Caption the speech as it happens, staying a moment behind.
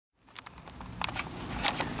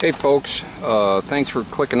Hey folks, thanks for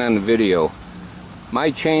clicking on the video. My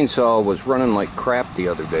chainsaw was running like crap the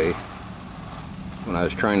other day when I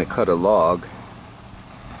was trying to cut a log,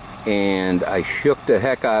 and I shook the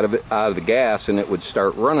heck out of the gas and it would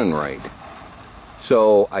start running right.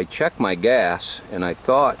 So I checked my gas and I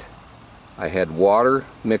thought I had water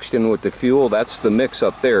mixed in with the fuel. That's the mix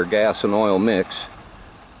up there, gas and oil mix,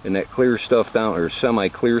 and that clear stuff down, or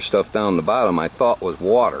semi-clear stuff down the bottom, I thought was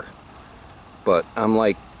water. But I'm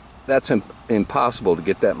like, that's impossible to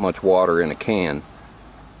get that much water in a can.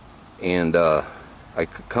 And I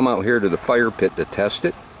could come out here to the fire pit to test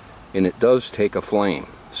it, and it does take a flame.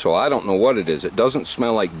 So I don't know what it is. It doesn't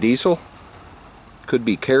smell like diesel. Could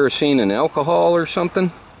be kerosene and alcohol or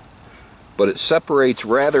something, but it separates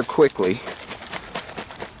rather quickly.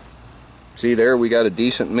 See there, we got a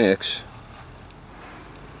decent mix.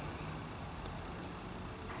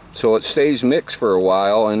 So it stays mixed for a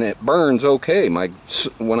while and it burns okay.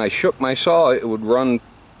 When I shook my saw, it would run,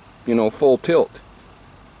 you know, full tilt.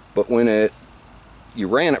 But when you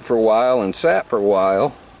ran it for a while and sat for a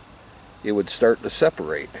while, it would start to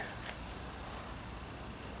separate.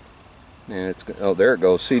 And oh, there it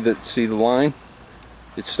goes. See the line?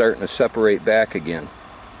 It's starting to separate back again.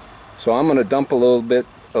 So I'm going to dump a little bit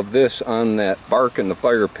of this on that bark in the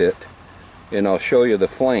fire pit, and I'll show you the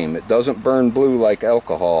flame. It doesn't burn blue like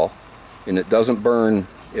alcohol, and it doesn't burn,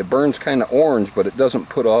 it burns kind of orange, but it doesn't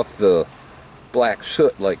put off the black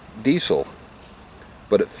soot like diesel,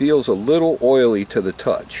 but it feels a little oily to the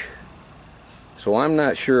touch. So I'm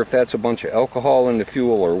not sure if that's a bunch of alcohol in the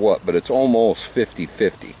fuel or what, but it's almost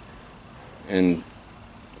 50-50. And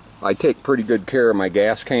I take pretty good care of my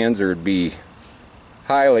gas cans, or it'd be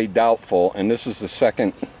highly doubtful. And this is the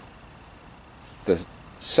second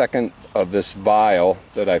of this vial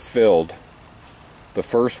that I filled. The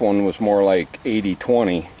first one was more like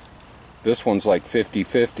 80-20. This one's like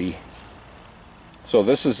 50-50. So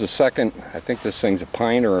this is the second. I think this thing's a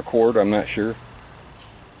pint or a quart, I'm not sure,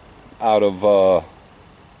 out of a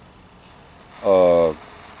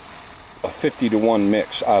 50-to-1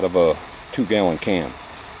 mix out of a 2-gallon can.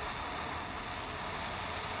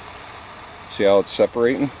 See how it's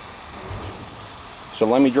separating? So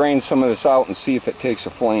let me drain some of this out and see if it takes a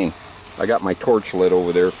flame. I got my torch lit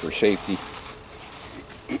over there for safety.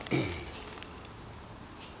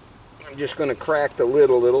 I'm just going to crack the lid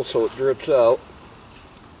a little so it drips out.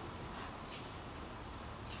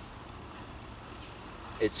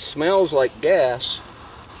 It smells like gas,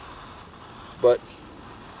 but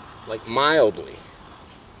like mildly.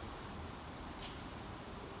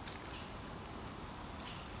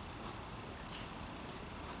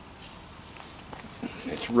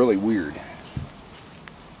 It's really weird.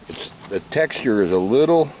 The texture is a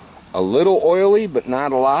little oily, but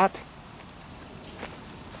not a lot.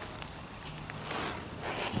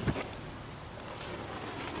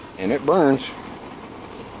 And it burns.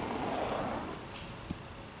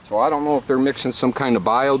 So I don't know if they're mixing some kind of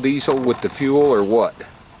biodiesel with the fuel or what.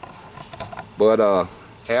 But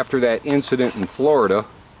after that incident in Florida,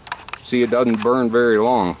 see, it doesn't burn very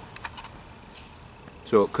long.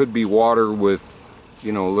 So it could be water with,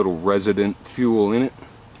 you know, a little resident fuel in it.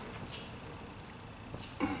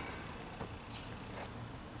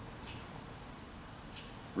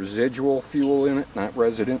 Residual fuel in it, not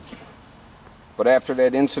resident. But after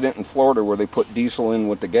that incident in Florida where they put diesel in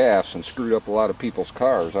with the gas and screwed up a lot of people's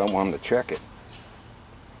cars, I wanted to check it.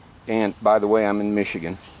 And by the way, I'm in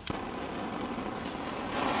Michigan.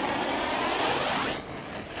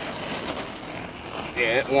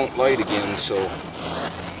 Yeah, it won't light again, so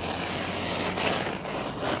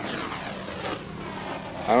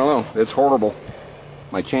I don't know, it's horrible.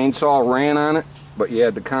 My chainsaw ran on it, but you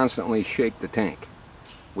had to constantly shake the tank,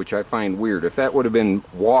 which I find weird. If that would have been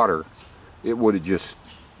water, it would have just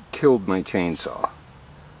killed my chainsaw,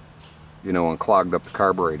 you know, and clogged up the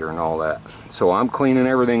carburetor and all that. So I'm cleaning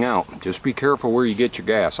everything out. Just be careful where you get your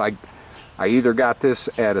gas. I either got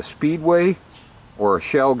this at a Speedway or a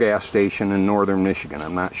Shell gas station in northern Michigan.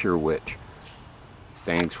 I'm not sure which.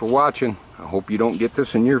 Thanks for watching. I hope you don't get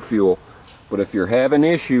this in your fuel. But if you're having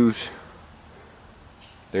issues,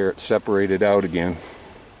 there it's separated out again.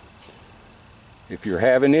 If you're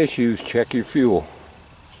having issues, check your fuel.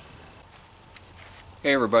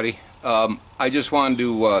 Hey everybody, I just wanted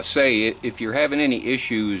to say, if you're having any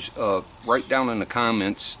issues, write down in the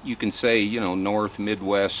comments. You can say, you know, north,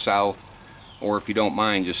 midwest, south, or if you don't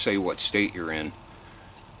mind, just say what state you're in.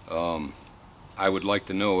 I would like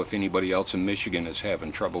to know if anybody else in Michigan is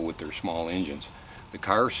having trouble with their small engines. The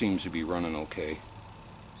car seems to be running okay,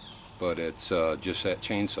 but it's just that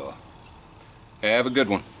chainsaw. Have a good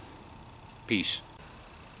one. Peace.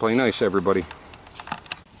 Play nice, everybody.